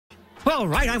All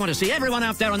right, I want to see everyone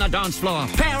out there on the dance floor.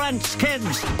 Parents,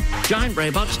 kids. Giant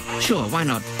robots? Sure, why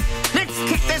not? Let's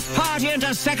kick this party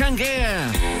into second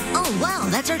gear. Oh, wow,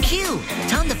 that's our cue.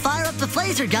 Time to fire up the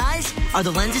phaser, guys. Are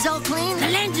the lenses all clean? The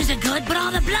lenses are good, but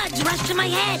all the blood's rushed to my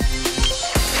head.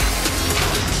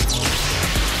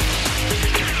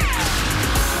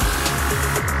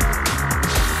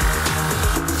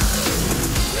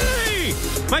 Hey!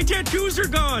 My tattoos are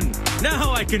gone.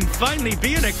 Now I can finally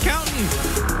be an accountant.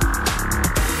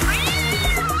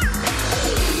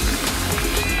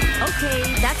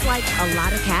 Okay, that's like a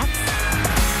lot of cats.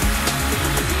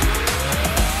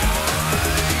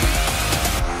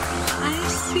 I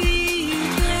see you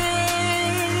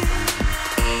there.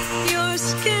 You're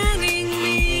scanning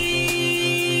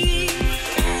me.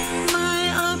 My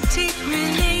optic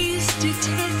relays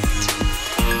detect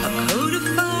a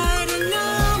codified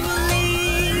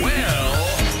anomaly. Well,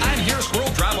 I'm here, Squirrel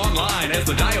Drive Online, as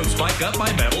the diodes spike up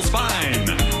my metal spine.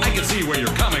 I can see where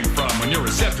you're coming from when your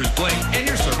receptors blink and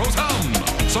your servos hum.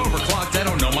 So overclocked, I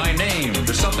don't know my name.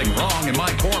 There's something wrong in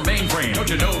my core mainframe. Don't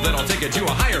you know that I'll take it to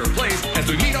a higher place as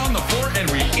we meet on the floor and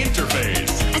we interface?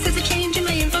 I sense a change in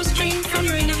my info stream from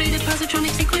your innovative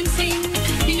positronic sequencing.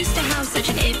 You used to have such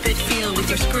an 8-bit feel with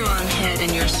your screw-on head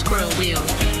and your squirrel wheel.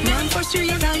 Now I'm forced to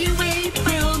evaluate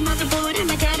my old motherboard and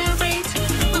my data rate.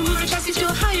 We'll move our chassis to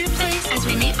a higher place as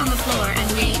we meet on the floor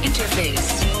and we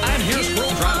interface. I'm here,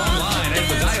 Squirrel Drive Online, as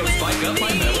the diodes spike up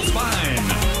my metal spine.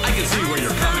 I can see where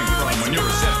you're coming from when your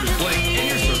receptors blink and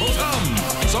your servos hum.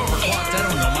 So overclocked, I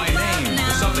don't know my name.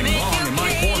 There's something wrong in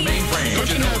my core mainframe. Don't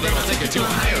you know that I'll take it to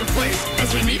a higher place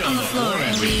as we meet on the floor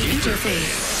and we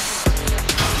interface.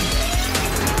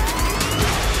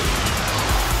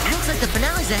 Looks like the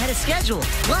finale's ahead of schedule.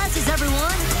 Glasses,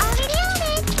 everyone.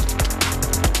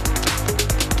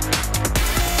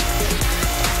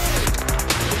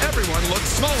 Everyone looks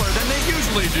smaller than they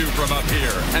usually do from up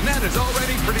here. And that is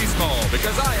already pretty small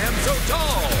because I am so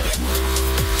tall.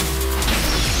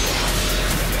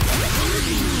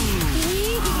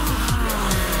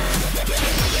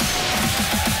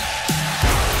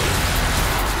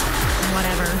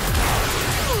 Whatever.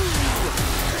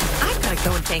 I've got to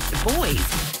go and thank the boys.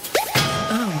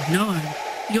 Oh, Norm.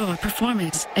 Your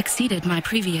performance exceeded my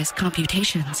previous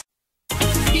computations.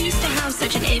 You used to have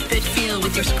such an 8-bit feel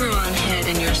with your screw-on head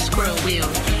and your squirrel wheel.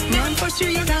 Now I'm forced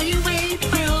to evaluate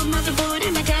my old motherboard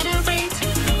and my data rate.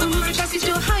 We'll move our chassis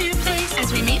to a higher place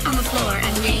as we meet on the floor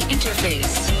and we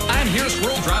interface. I'm here,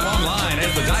 Squirrel Drive Online,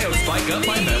 as the diodes spike up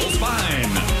my metal spine.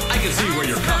 I can see where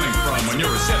you're coming from when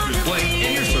your receptors blink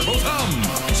and your servos hum.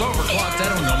 So overclocked,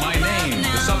 I don't know my name.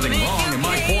 There's something wrong in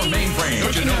my core mainframe.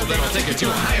 Don't you know that I'll take it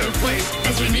to a higher place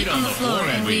as we meet on the floor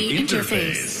and we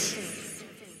interface.